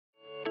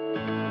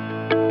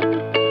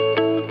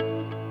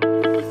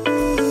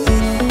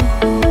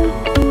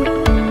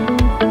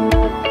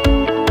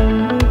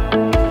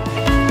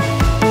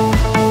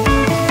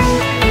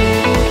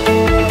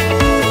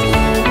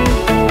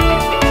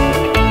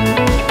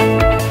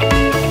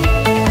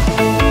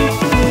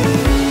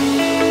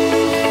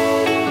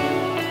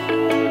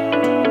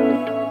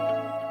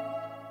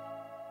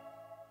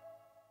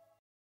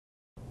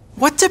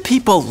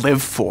people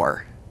live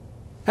for?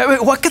 I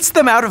mean, what gets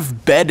them out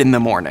of bed in the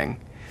morning?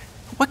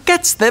 What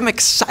gets them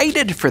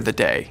excited for the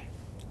day?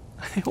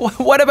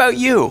 What about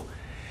you?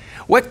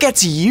 What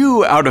gets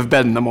you out of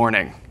bed in the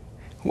morning?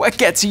 What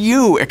gets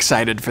you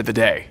excited for the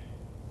day?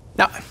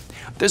 Now,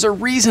 there's a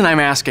reason I'm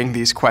asking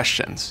these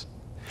questions.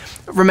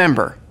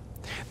 Remember,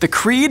 the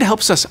Creed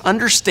helps us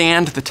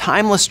understand the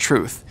timeless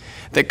truth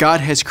that God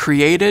has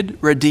created,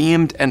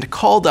 redeemed, and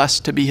called us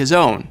to be His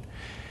own.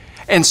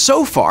 And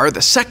so far,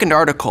 the second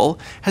article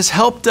has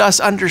helped us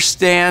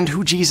understand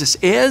who Jesus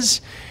is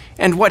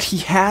and what He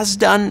has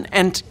done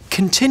and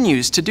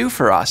continues to do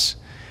for us.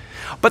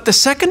 But the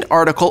second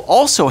article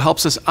also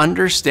helps us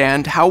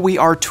understand how we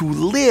are to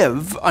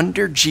live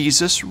under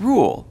Jesus'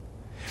 rule.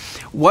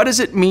 What does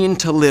it mean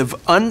to live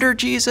under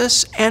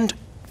Jesus and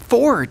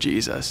for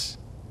Jesus?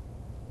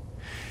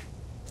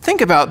 Think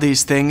about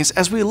these things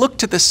as we look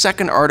to the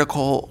second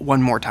article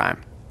one more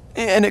time.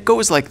 And it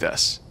goes like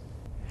this.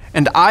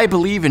 And I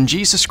believe in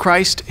Jesus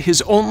Christ,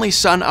 His only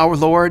Son, our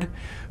Lord,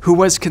 who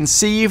was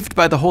conceived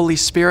by the Holy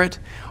Spirit,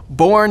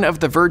 born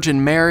of the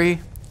Virgin Mary,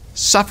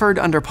 suffered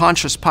under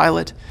Pontius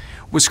Pilate,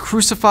 was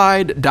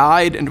crucified,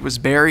 died, and was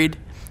buried.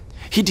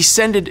 He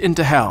descended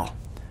into hell.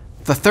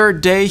 The third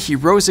day He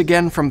rose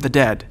again from the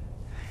dead.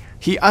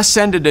 He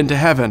ascended into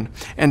heaven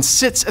and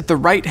sits at the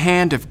right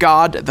hand of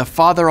God, the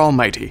Father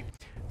Almighty.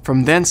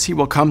 From thence He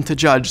will come to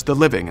judge the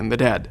living and the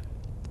dead.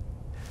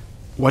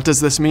 What does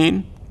this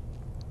mean?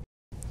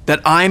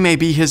 That I may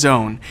be His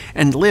own,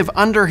 and live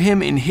under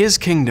Him in His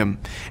kingdom,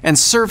 and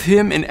serve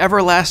Him in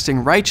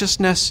everlasting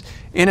righteousness,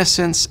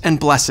 innocence, and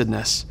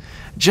blessedness,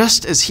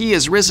 just as He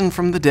is risen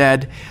from the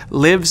dead,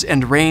 lives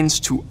and reigns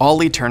to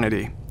all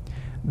eternity.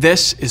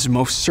 This is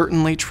most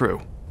certainly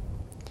true.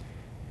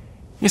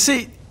 You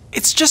see,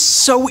 it's just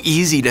so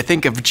easy to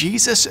think of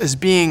Jesus as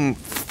being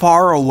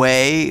far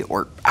away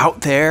or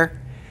out there,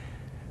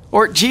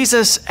 or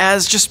Jesus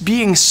as just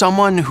being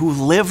someone who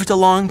lived a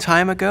long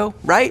time ago,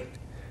 right?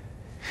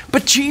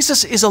 But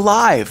Jesus is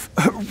alive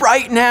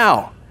right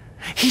now.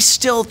 He's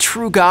still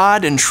true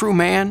God and true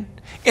man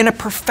in a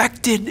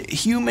perfected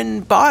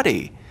human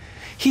body.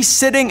 He's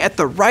sitting at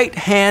the right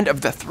hand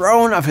of the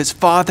throne of His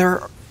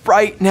Father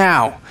right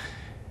now.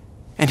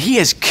 And He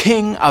is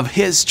King of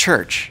His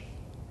church.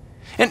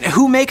 And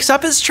who makes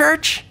up His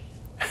church?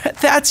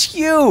 That's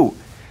you.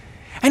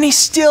 And He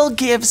still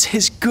gives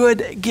His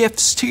good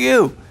gifts to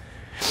you.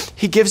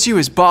 He gives you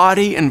His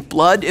body and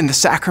blood in the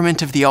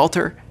sacrament of the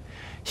altar.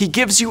 He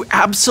gives you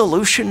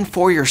absolution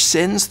for your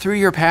sins through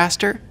your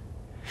pastor.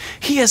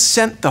 He has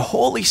sent the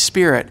Holy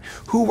Spirit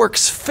who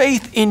works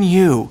faith in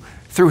you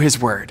through His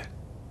word.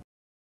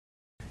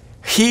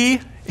 He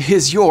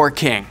is your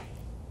King,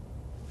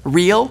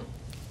 real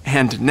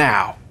and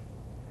now.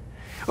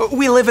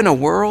 We live in a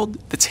world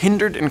that's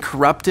hindered and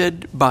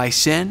corrupted by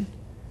sin,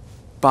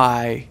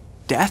 by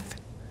death,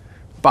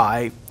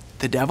 by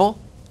the devil.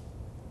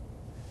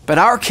 But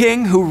our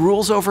King, who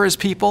rules over His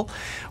people,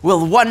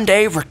 will one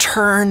day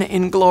return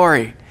in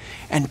glory,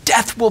 and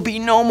death will be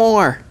no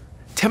more.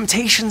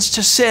 Temptations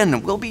to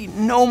sin will be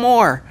no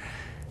more,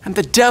 and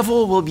the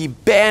devil will be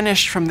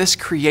banished from this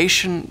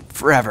creation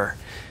forever.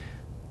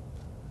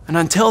 And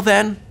until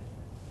then,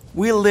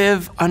 we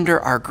live under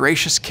our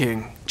gracious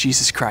King,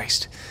 Jesus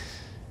Christ.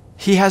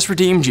 He has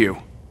redeemed you,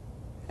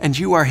 and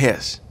you are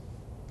His.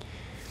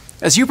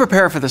 As you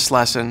prepare for this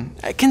lesson,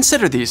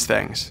 consider these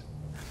things.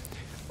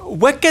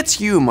 What gets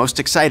you most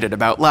excited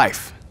about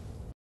life?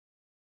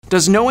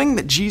 Does knowing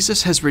that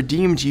Jesus has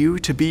redeemed you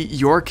to be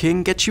your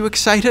King get you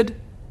excited?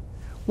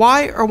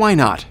 Why or why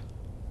not?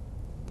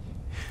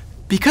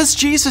 Because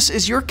Jesus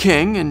is your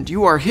King and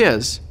you are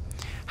His,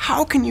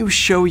 how can you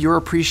show your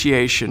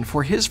appreciation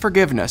for His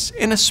forgiveness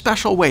in a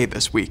special way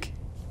this week?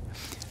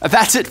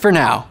 That's it for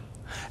now.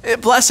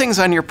 Blessings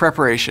on your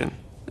preparation,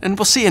 and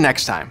we'll see you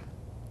next time.